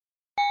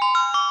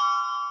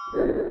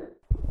Well,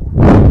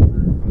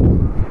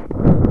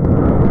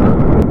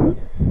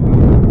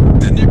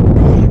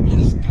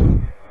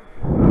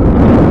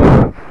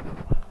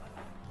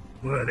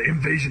 the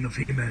invasion of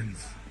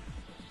humans.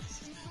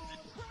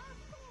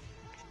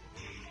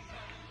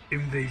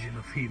 Invasion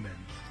of humans.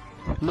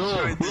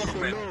 No,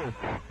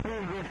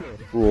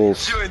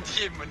 Rules. Join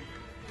team, man.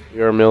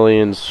 We are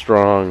millions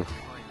strong.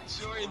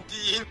 Join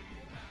team.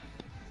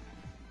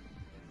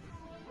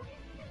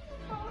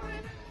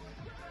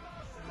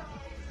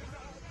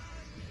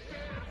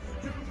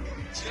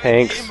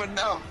 Tanks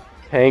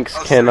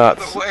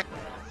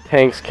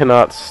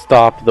cannot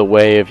stop the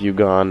way of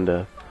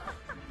Uganda.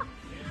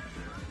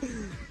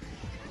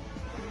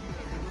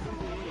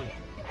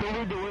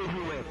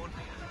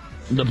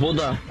 The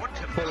Buddha.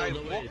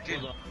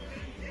 The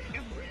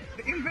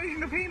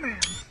invasion of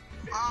humans.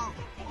 Oh,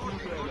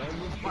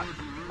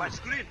 my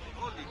screen.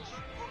 Holy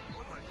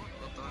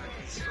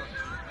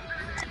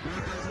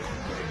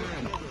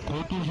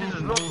This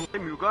is not the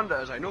same Uganda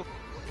as I know.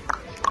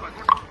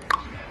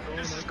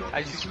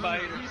 I see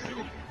spiders.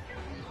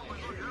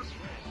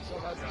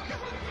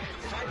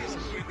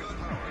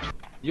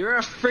 You're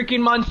a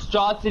freaking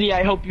monstrosity.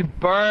 I hope you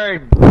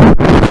burn.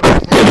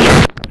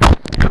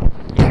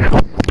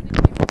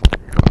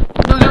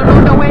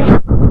 No,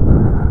 wait.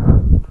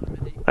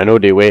 I know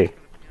the way.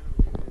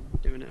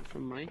 Doing it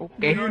from my.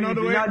 Okay, you do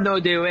not know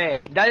the way.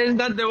 That is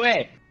not the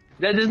way.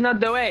 That is not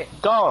the way.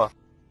 Go.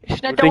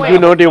 It's not You the think way. you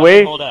know the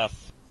way? Hold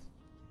F.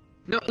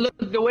 No, look,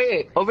 the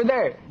way. Over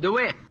there. The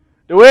way.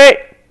 The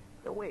way!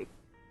 The way.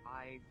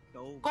 I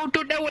don't. Go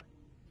to the way.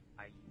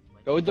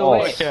 Go the Oh,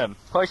 way. Push him.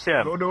 Push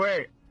him. Go the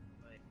way.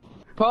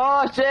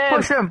 Push him.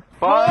 Push him.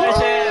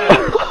 Push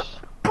him.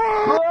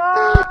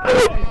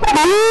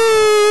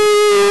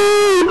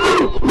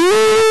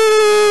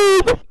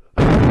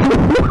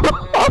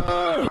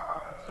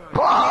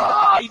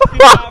 He's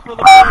too high for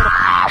the bird.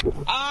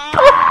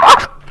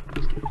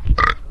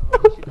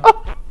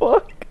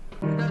 Fuck.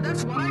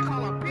 That's what I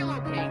call a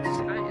pillowcase.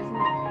 Isn't it?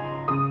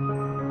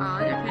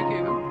 Yeah, thank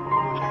you.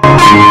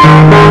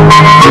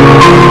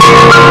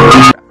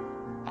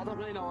 I don't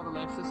really know what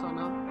Alexis on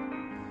now.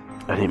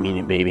 I didn't mean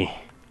it, baby.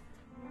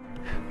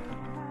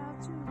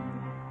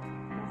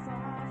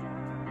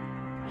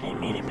 I didn't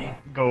mean it, baby.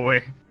 Go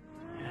away.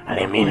 I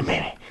didn't mean it,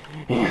 baby.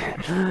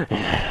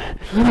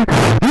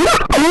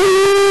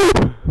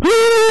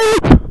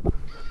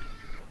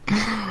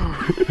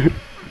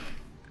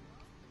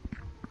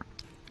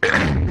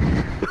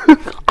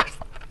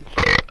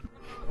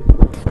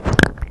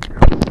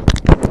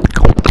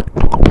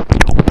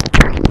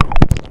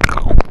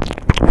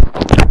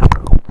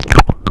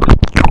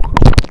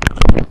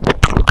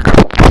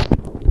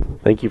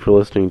 Thank you for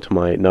listening to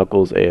my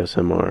Knuckles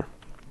ASMR.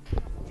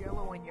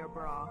 Jello in your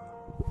bra.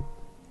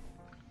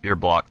 You're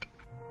blocked.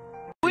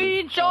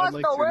 Queen, show us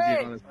the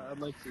way! I'd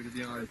like to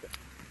be honest.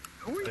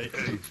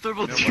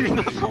 Double team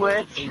on the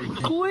way.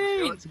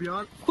 Queen! To be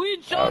honest,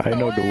 Queen, show us the way! I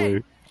know the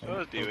way.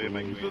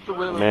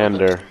 Queen!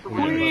 Mander.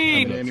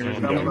 Queen!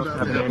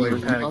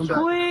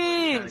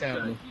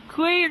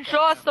 Queen,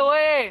 show us the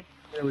way!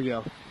 there we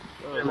go.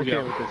 I'm okay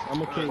with this.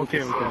 I'm okay with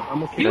this.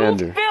 I'm okay. You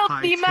Mander.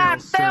 filthy man!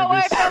 Stay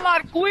away from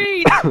our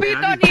queen!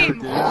 Spit on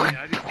him!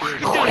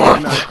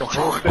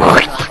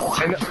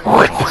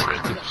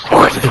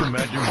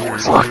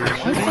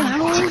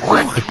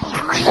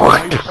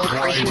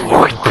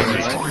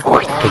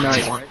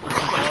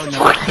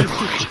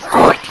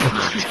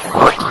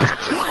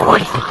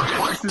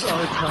 This is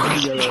our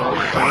time together.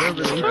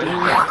 Whatever they do,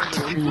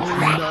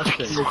 means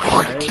nothing.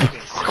 Okay?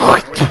 We're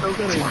still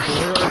gonna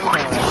enjoy our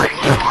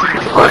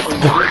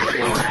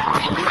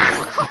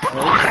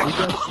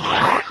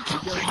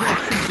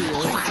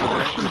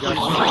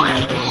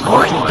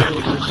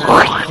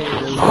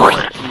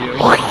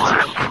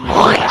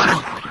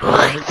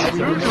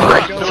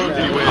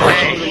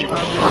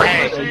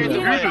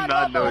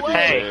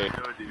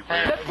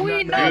The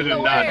queen knows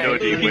the way!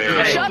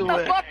 Shut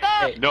the fuck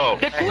up! No.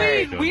 The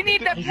queen! We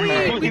need the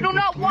queen! We do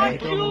not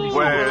want you!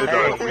 Where's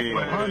the queen?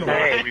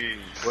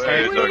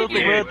 Where's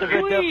the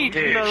Queen!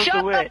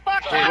 Shut the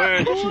fuck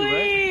up!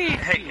 Queen!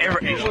 Hey,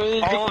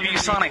 all of you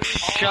Sonic,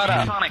 shut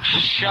up. Sonic,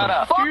 shut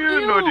up. Fuck you! You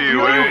do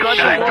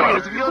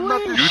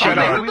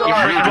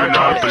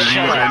not believe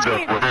in the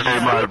way,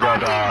 my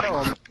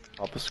brother.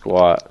 Papa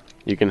Squat,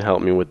 you can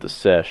help me with the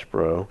sesh,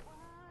 bro.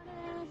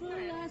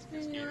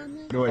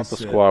 Papa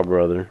Squat,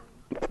 brother.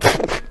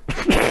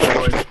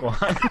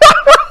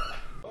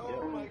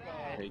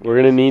 We're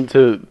gonna need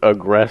to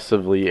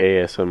aggressively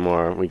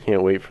ASMR. We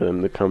can't wait for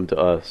them to come to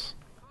us.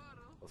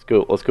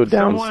 Let's go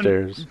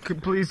downstairs. Someone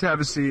could please have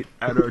a seat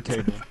at our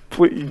table.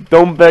 Please,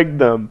 don't beg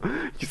them.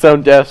 You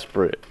sound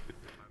desperate.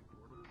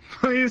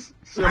 Please,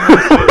 someone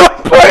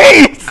sit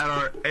Please! at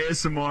our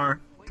ASMR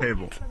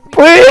table.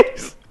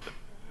 Please!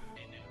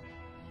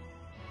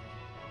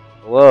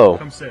 Hello.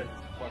 Come sit.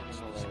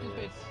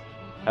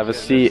 Have a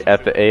seat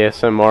at the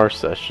ASMR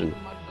session.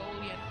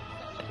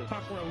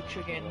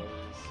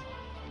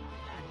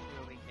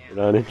 You're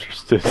not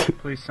interested.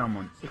 Please,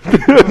 someone.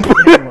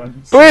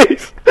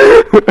 Please!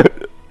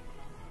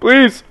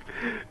 Please!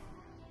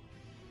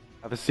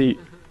 Have a seat.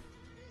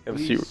 Have a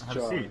seat Have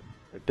a seat.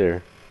 right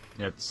there.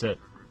 You have to sit.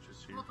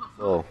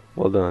 Oh,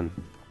 well done.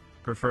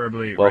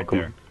 Preferably Welcome.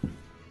 right there.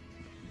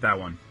 That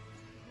one.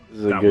 This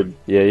is a That good. one.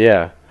 Yeah,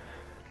 yeah.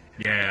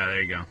 Yeah,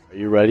 there you go. Are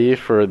you ready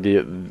for the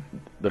ready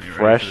for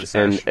fresh the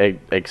and sesh?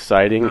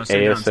 exciting No,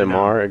 sit down, sit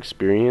ASMR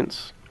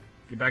experience?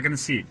 Get back in the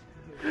seat.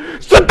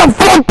 Sit the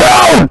fuck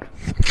down!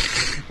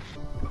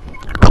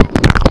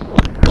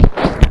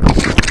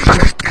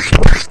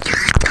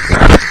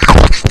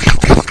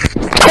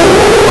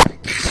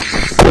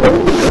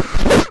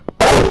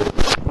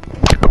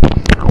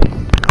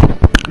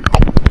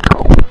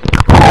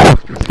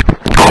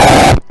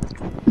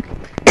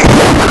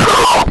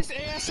 Is this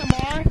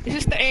ASMR? Is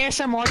this the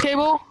ASMR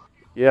table?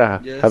 Yeah,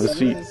 Yes, have a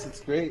seat. yes,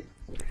 it's great.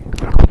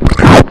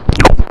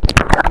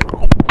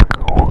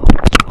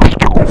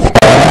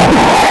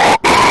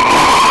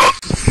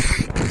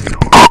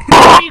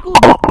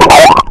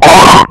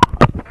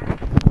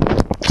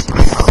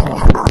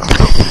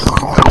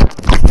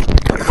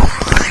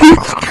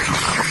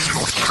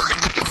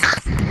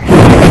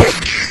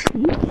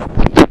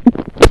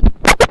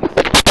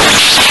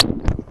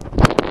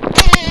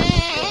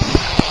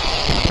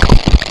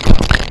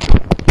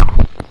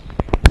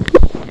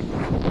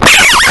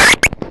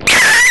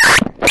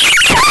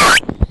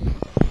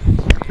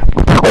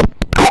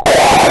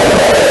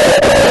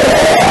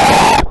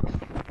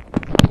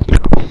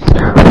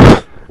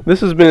 This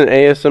has been an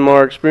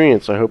ASMR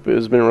experience. I hope it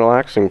has been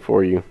relaxing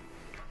for you.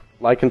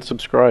 Like and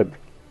subscribe.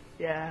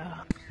 Yeah.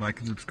 Like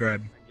and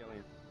subscribe.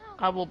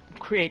 I will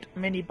create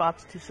mini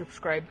bots to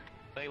subscribe.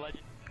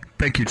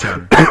 Thank you,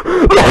 Chowder.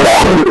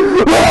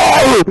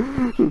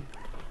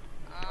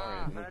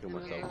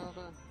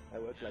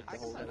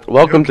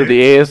 Welcome to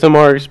the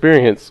ASMR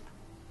experience.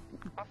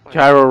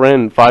 Cairo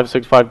Ren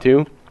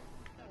 5652.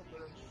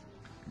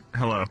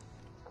 Hello.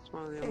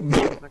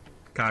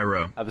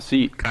 Cairo. Have a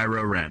seat.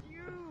 Cairo Ren.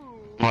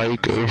 My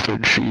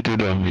girlfriend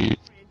cheated on me.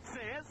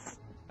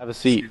 Have a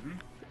seat.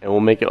 And we'll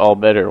make it all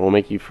better. We'll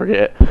make you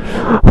forget.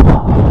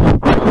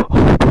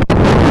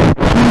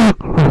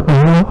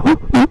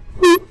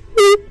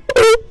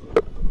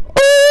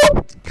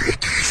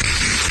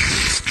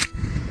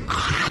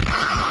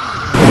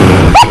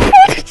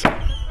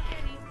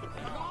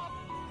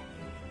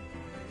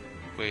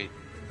 Wait.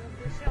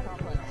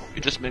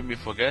 You just made me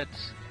forget?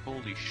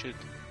 Holy shit.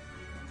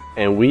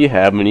 And we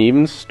haven't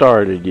even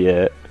started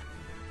yet.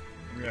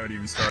 We haven't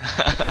even started.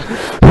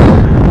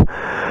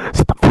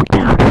 Sit the fuck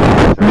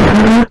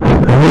down.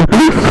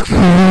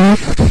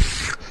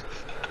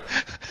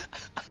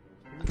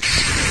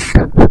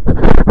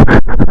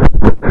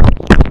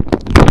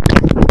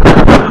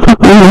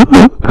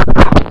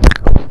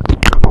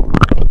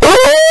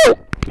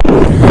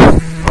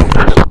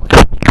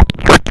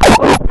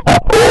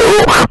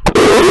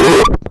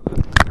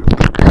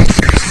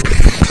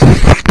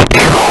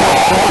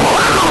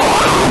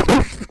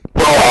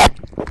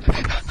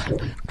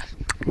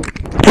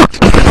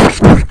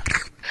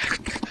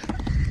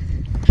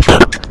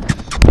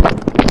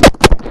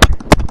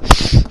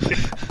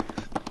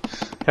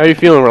 How are you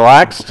feeling?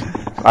 Relaxed?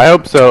 I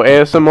hope so.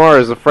 ASMR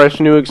is a fresh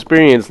new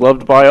experience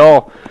loved by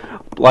all.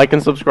 Like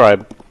and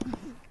subscribe.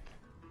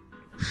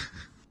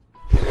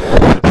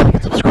 Like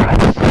and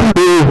subscribe. All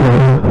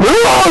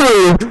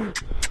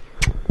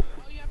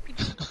you have to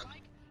do is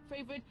like,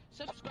 favorite,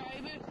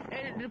 subscribe,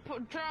 and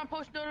turn on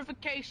post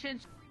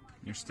notifications.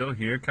 You're still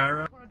here,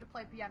 Cairo?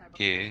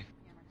 Yeah.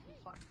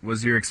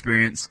 Was your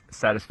experience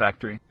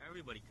satisfactory?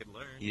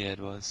 Yeah, it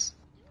was.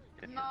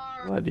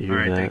 Glad to hear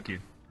Alright, that. thank you.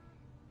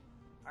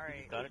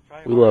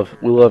 We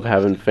love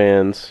having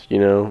fans, you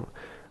know.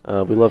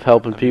 We love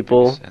helping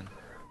people. 100%.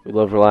 We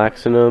love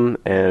relaxing them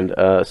and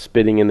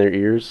spitting in their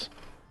ears.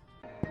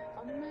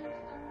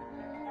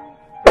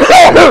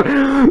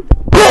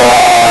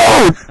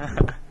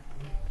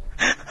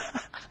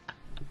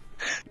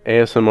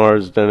 ASMR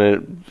has done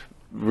it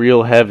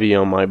real heavy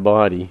on my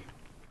body.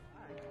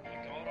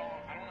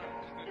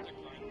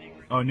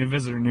 Oh, new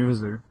visitor, new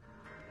visitor.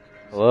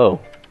 Hello.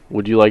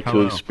 Would you like to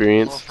Hello.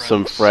 experience Hello,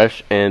 some friends.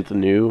 fresh and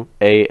new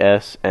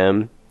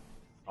ASMR?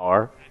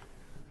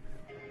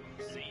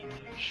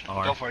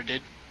 Go for it,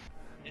 dude.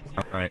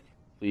 Alright.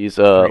 Please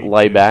Three,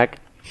 lie two. back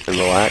and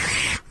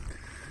relax.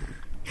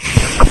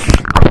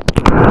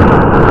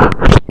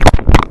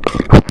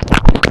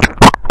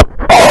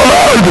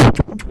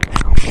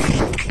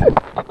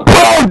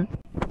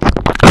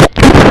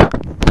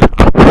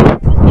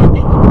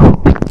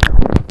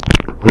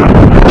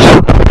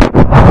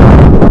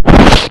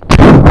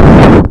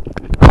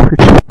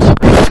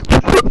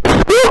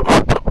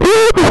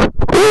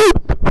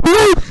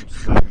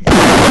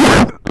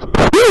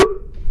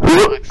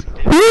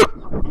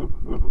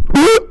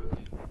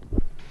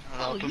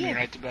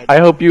 I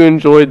hope you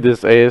enjoyed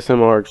this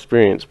ASMR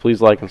experience.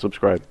 Please like and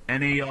subscribe.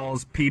 Any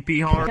y'all's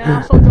pee-pee hard? Can I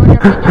also join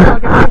your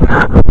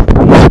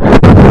finger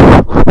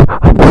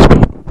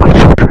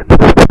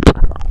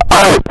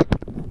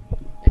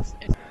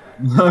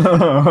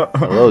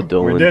Hello, We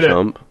Dolan did it.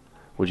 Chump.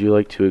 Would you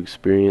like to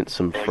experience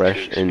some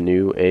fresh and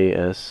new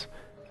ASMR?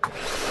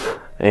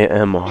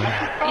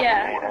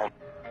 Yeah.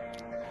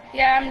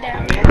 Yeah, I'm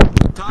down.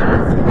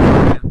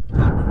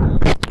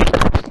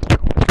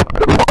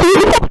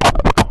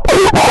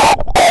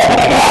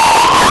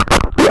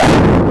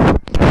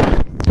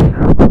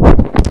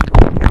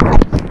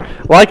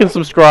 Like and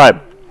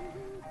subscribe.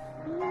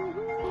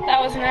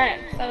 That was nice.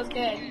 That was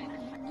good.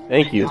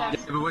 Thank you.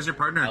 Who was your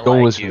partner?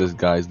 Don't listen to this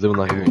guy. He's living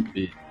like a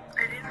beat.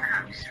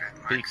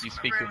 You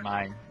speak your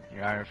mind.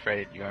 You aren't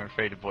afraid. You aren't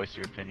afraid to voice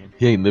your opinion.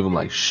 He ain't living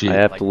like shit. I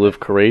have to live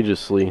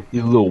courageously.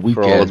 You little weak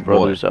for all ass the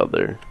brothers out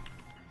there.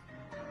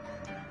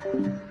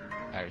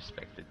 I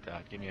respect it,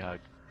 dog. Give me a hug.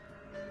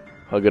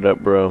 Hug it up,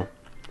 bro.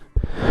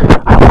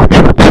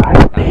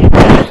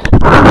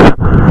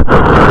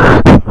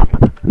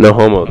 No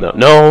homo,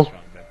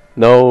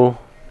 no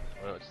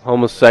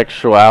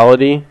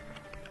homosexuality.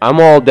 I'm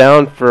all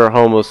down for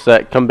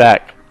homosex. Come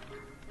back.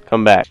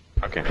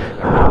 Okay.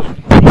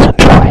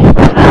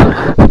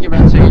 You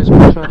about to say your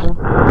speech right now?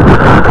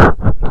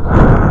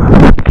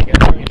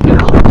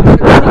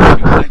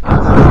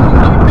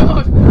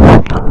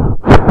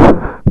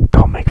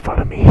 Don't make fun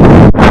of me.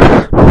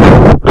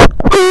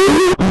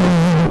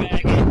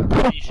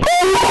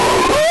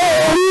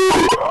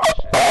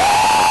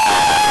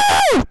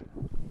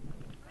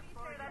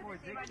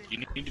 You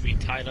need to be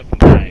tied up and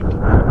gagged.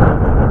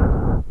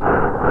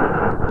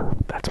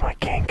 That's my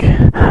kink.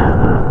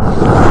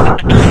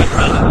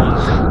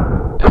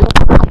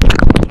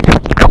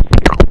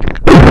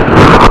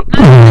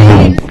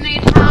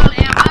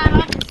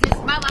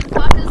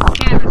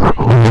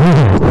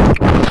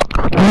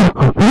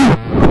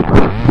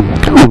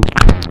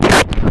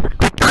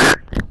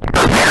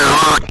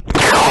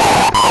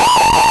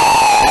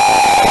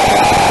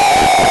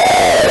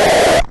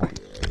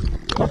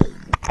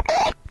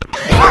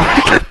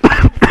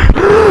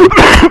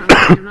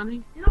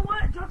 You know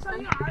what? Joke's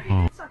on you. I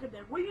didn't suck at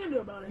that. What are you gonna do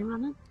about it? You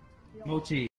running? Mochi.